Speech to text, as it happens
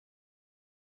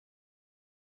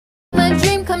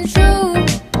come true.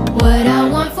 What I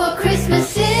want for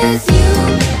Christmas is you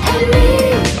and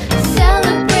me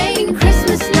celebrating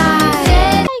Christmas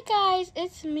night. Hi guys,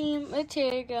 it's me,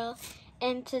 Material Girl,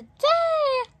 and today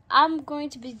I'm going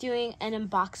to be doing an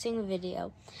unboxing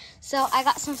video. So I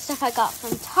got some stuff I got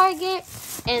from Target,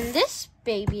 and this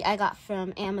baby I got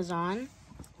from Amazon.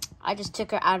 I just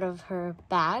took her out of her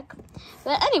bag.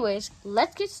 But anyways,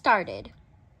 let's get started.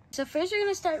 So first we're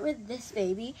going to start with this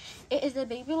baby. It is the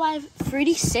Baby Live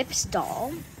Fruity Sips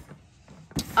doll.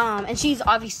 And she's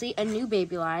obviously a new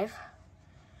Baby Live.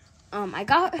 I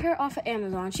got her off of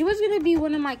Amazon. She was going to be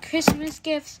one of my Christmas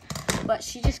gifts, but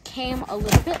she just came a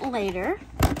little bit later.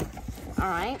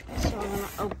 Alright, so I'm going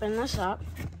to open this up.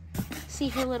 See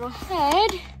her little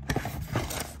head.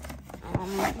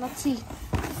 Let's see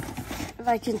if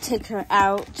I can take her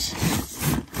out.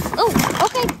 Oh,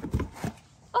 okay.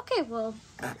 Okay, well,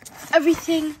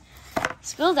 everything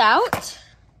spilled out.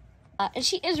 And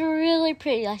she is really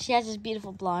pretty. Like, she has this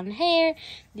beautiful blonde hair,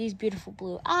 these beautiful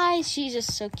blue eyes. She's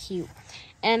just so cute.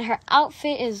 And her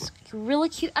outfit is really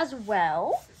cute as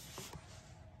well.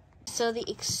 So the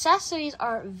accessories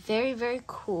are very, very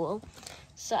cool.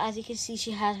 So as you can see,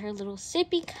 she has her little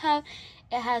sippy cup.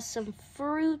 It has some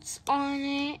fruits on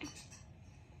it.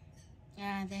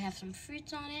 Yeah, they have some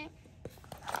fruits on it.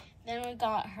 Then we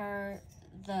got her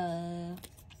the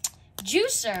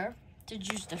juicer to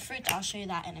juice the fruit. I'll show you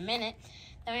that in a minute.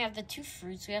 Then we have the two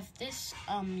fruits. We have this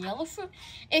yellow fruit.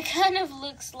 It kind of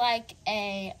looks like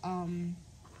a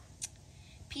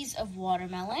piece of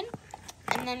watermelon.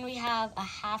 And then we have a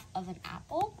half of an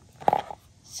apple.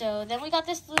 So then we got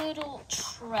this little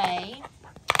tray,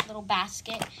 little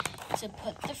basket to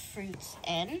put the fruits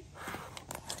in.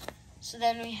 So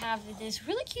then we have this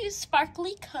really cute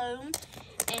sparkly comb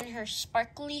and her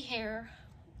sparkly hair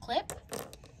clip.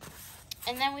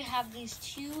 And then we have these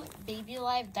two Baby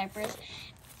Live diapers.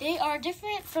 They are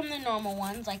different from the normal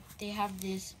ones. Like, they have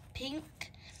this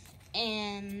pink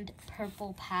and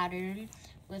purple pattern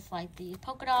with like these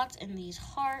polka dots and these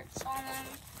hearts on them.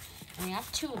 And we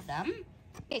have two of them.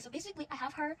 Okay, so basically I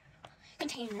have her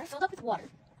container filled up with water.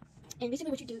 And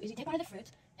basically what you do is you take one of the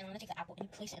fruits, and I'm going to take the apple and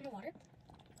you place it in the water.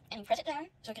 And you press it down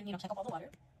so it can, take up all the water.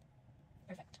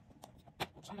 Perfect.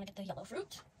 So I'm going to get the yellow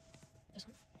fruit. This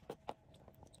one.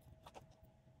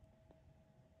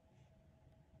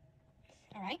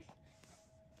 Alright.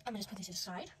 I'm going to just put this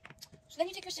aside. So then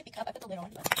you take your sippy cup. I put the lid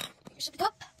on, but take your sippy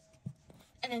cup.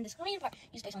 And then this green part,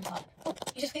 you just place on top. Oh,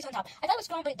 you just place on top. I thought it was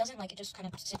strong, but it doesn't. Like, it just kind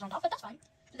of sits on top, but that's fine.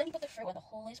 So then you put the fruit where the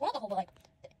hole is. Well, not the hole, but like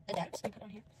the dents. And put it on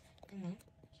here. And then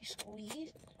you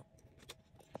squeeze.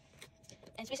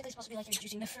 And it's basically supposed to be like you're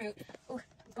juicing the fruit. Ooh,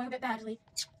 it's going a bit badly.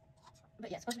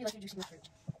 But yeah, it's supposed to be like you're juicing the fruit.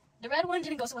 The red one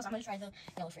didn't go so well, so I'm going to try the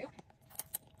yellow fruit.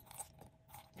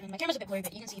 And my camera's a bit blurry,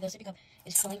 but you can see the sippy cup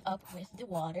is filling up with the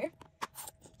water.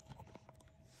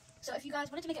 So if you guys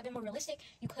wanted to make it a bit more realistic,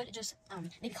 you could just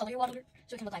maybe color your water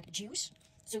so it can look like juice.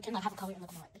 So it can have a color and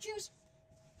look more like the juice.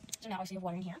 So now I see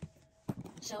water in here.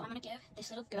 So I'm going to give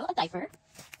this little girl a diaper.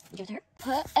 Give it to her.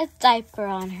 Put a diaper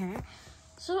on her.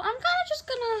 So I'm kind of just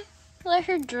going to let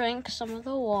her drink some of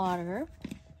the water.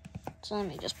 So let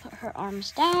me just put her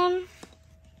arms down.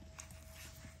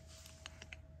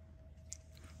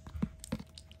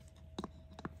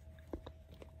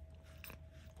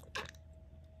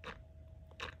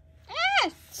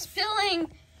 Spilling.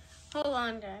 Hold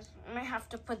on, guys. I might have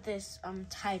to put this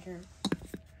tighter.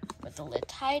 Put the lid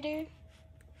tighter.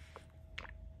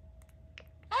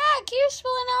 Ah, keeps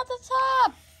spilling out the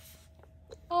top.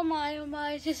 Oh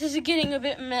my, this is getting a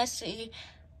bit messy.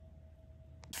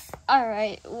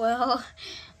 Alright, well,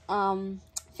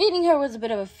 feeding her was a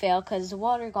bit of a fail because the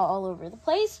water got all over the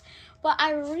place. But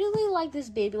I really like this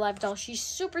Baby Live doll. She's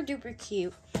super duper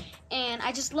cute. And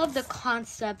I just love the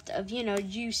concept of,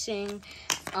 juicing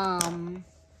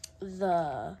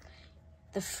the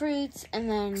fruits and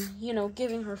then,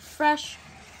 giving her fresh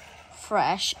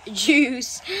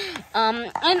juice.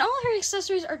 And all her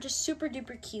accessories are just super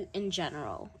duper cute in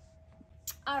general.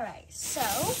 Alright, so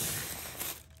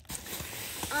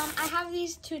I have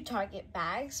these two Target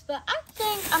bags, but I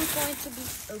think I'm going to be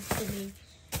opening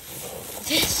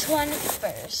this one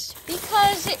first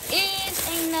because it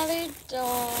is another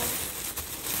doll.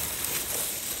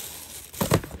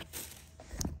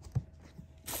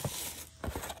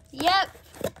 Yep,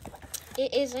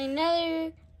 it is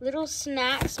another Little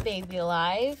Snacks Baby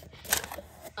Live.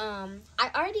 I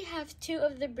already have two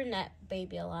of the brunette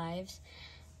Baby Lives.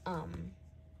 I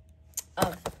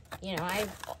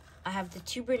have the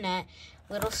two brunette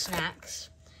Little Snacks.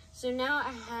 So now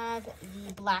I have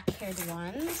the black-haired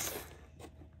ones.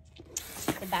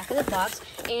 the back of the box.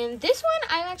 And this one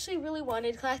I actually really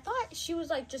wanted because I thought she was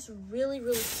like just really,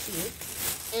 really cute.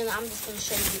 And I'm just going to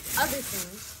show you the other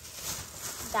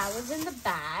things that was in the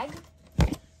bag.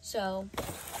 So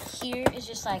here is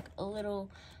just like a little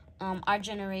Our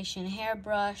Generation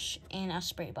hairbrush and a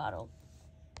spray bottle.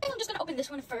 I'm just going to open this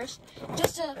one first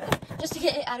just to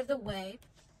get it out of the way.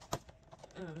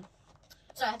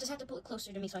 So I just have to pull it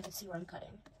closer to me so I can see where I'm cutting.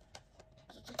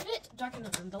 It's a bit dark in the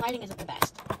room. The lighting isn't the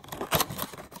best.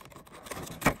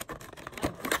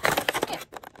 Okay.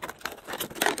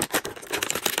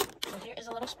 So here is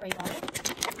a little spray bottle.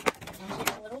 And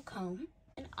here's a little comb.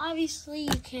 And obviously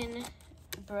you can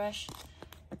brush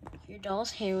your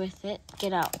doll's hair with it.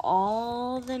 Get out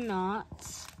all the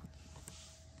knots.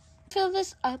 Fill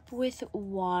this up with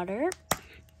water.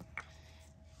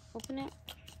 Open it.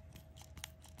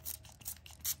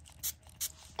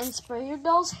 And spray your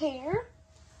doll's hair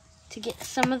to get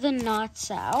some of the knots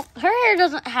out. Her hair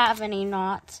doesn't have any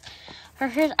knots. Her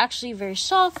hair is actually very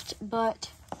soft,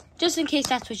 but just in case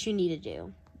that's what you need to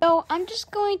do. So I'm just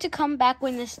going to come back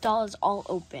when this doll is all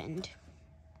opened.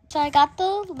 So I got the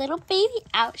little baby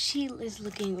out. She is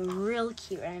looking real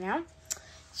cute right now.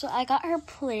 So I got her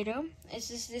Play-Doh. This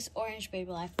is this orange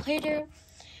Baby Life Play-Doh.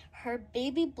 Her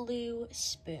baby blue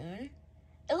spoon.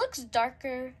 It looks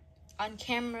darker on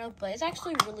camera, but it's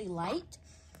actually really light.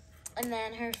 And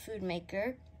then her food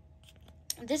maker.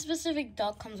 This specific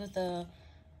doll comes with a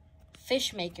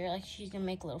fish maker, like you can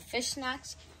make little fish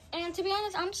snacks. And to be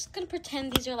honest, I'm just gonna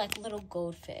pretend these are like little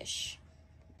goldfish.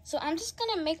 So I'm just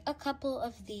gonna make a couple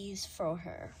of these for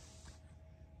her.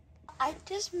 I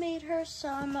just made her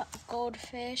some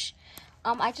goldfish.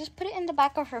 I just put it in the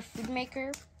back of her food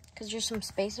maker because there's some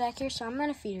space back here, so I'm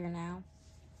gonna feed her now.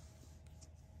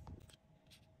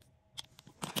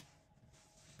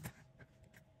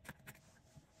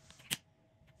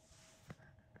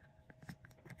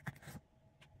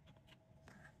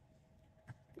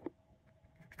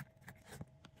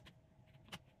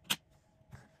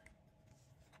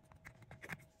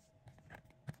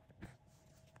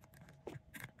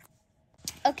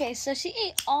 Okay, so she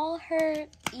ate all her,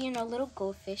 little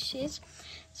goldfishes.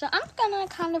 So I'm gonna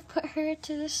kind of put her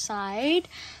to the side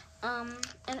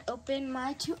and open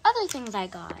my two other things I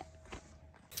got.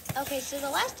 Okay, so the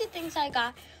last two things I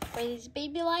got were these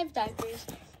Baby Life diapers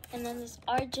and then this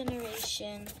Our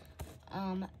Generation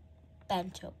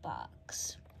bento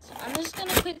box. So I'm just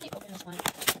gonna quickly open this one.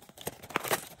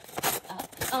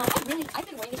 I've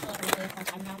been wearing this for like a really long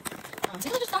time now. Because I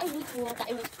just thought it was really cool that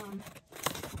it was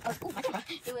my camera.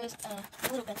 It was a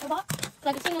little bento box. Because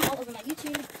I've been seeing them all over my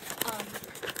YouTube.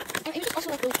 And it was just also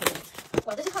like really cool.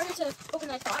 Well, this is harder to open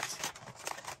than I thought.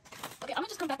 Okay, I'm gonna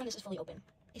just come back when this is fully open.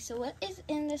 Okay, so what is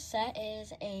in this set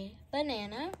is a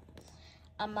banana,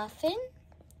 a muffin,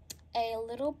 a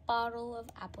little bottle of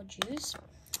apple juice,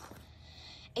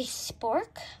 a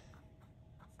spork,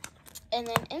 and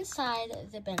then inside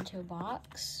the bento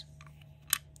box,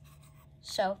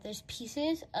 so there's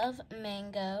pieces of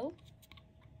mango,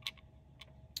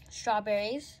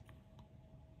 strawberries,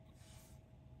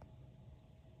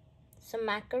 some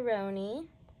macaroni,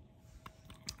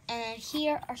 and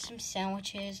here are some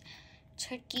sandwiches,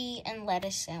 turkey and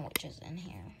lettuce sandwiches in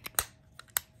here.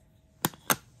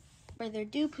 Further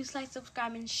ado, please like,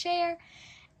 subscribe, and share.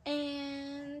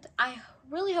 And I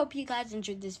really hope you guys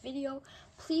enjoyed this video.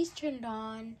 Please turn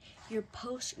on your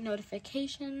post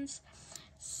notifications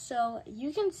so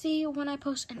you can see when I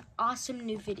post an awesome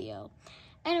new video.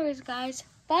 Anyways, guys,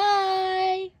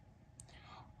 bye!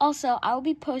 Also, I will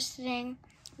be posting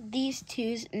these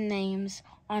two's names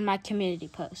on my community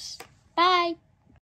posts. Bye!